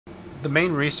The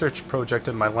main research project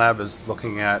in my lab is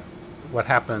looking at what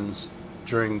happens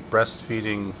during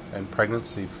breastfeeding and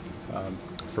pregnancy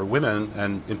for women,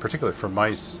 and in particular for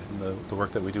mice, in the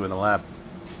work that we do in the lab.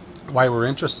 Why we're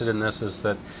interested in this is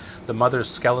that the mother's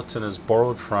skeleton is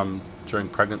borrowed from during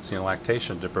pregnancy and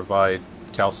lactation to provide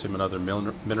calcium and other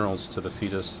minerals to the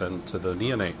fetus and to the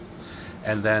neonate.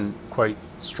 And then, quite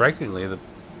strikingly, the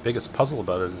biggest puzzle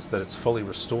about it is that it's fully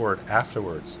restored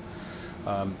afterwards.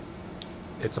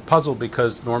 It's a puzzle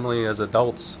because normally as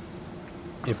adults,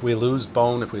 if we lose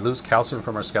bone, if we lose calcium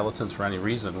from our skeletons for any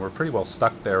reason, we're pretty well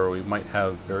stuck there, or we might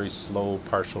have very slow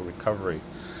partial recovery.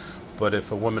 But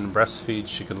if a woman breastfeeds,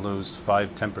 she can lose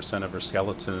 5–10% of her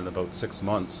skeleton in about 6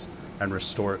 months and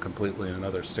restore it completely in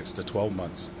another 6 to 12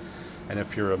 months. And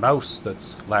if you're a mouse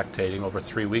that's lactating, over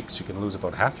 3 weeks you can lose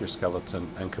about half your skeleton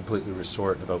and completely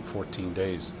restore it in about 14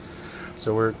 days.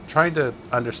 So we're trying to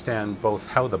understand both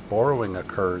how the borrowing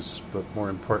occurs, but more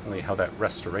importantly how that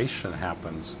restoration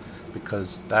happens,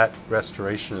 because that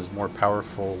restoration is more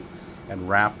powerful and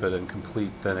rapid and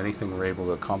complete than anything we're able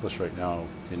to accomplish right now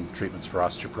in treatments for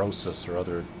osteoporosis or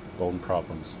other bone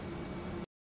problems.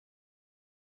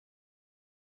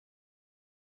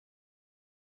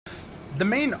 The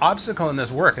main obstacle in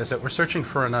this work is that we're searching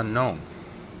for an unknown.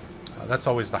 That's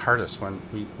always the hardest when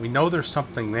we know there's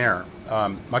something there.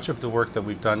 Much of the work that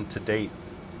we've done to date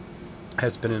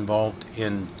has been involved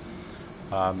in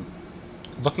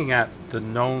looking at the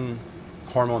known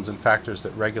hormones and factors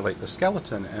that regulate the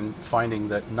skeleton and finding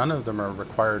that none of them are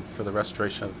required for the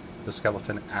restoration of the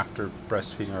skeleton after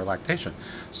breastfeeding or lactation.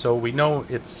 So we know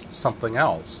it's something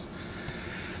else.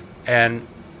 And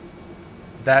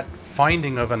that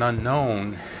finding of an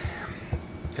unknown,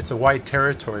 it's a wide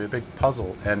territory, a big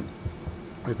puzzle, and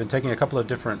we've been taking a couple of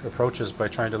different approaches by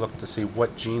trying to look to see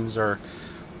what genes are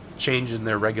changing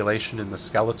their regulation in the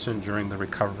skeleton during the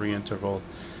recovery interval,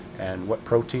 and what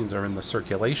proteins are in the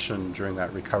circulation during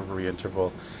that recovery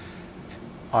interval.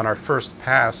 On our first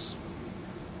pass,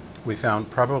 we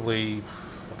found probably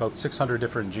about 600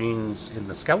 different genes in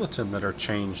the skeleton that are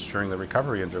changed during the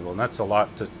recovery interval, and that's a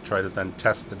lot to try to then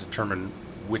test to determine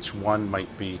which one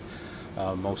might be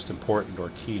most important or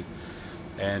key.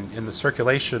 And in the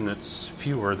circulation, it's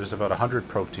fewer. There's about 100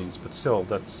 proteins, but still,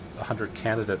 that's 100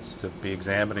 candidates to be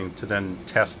examining to then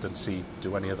test and see,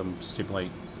 do any of them stimulate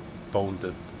bone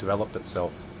to develop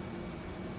itself.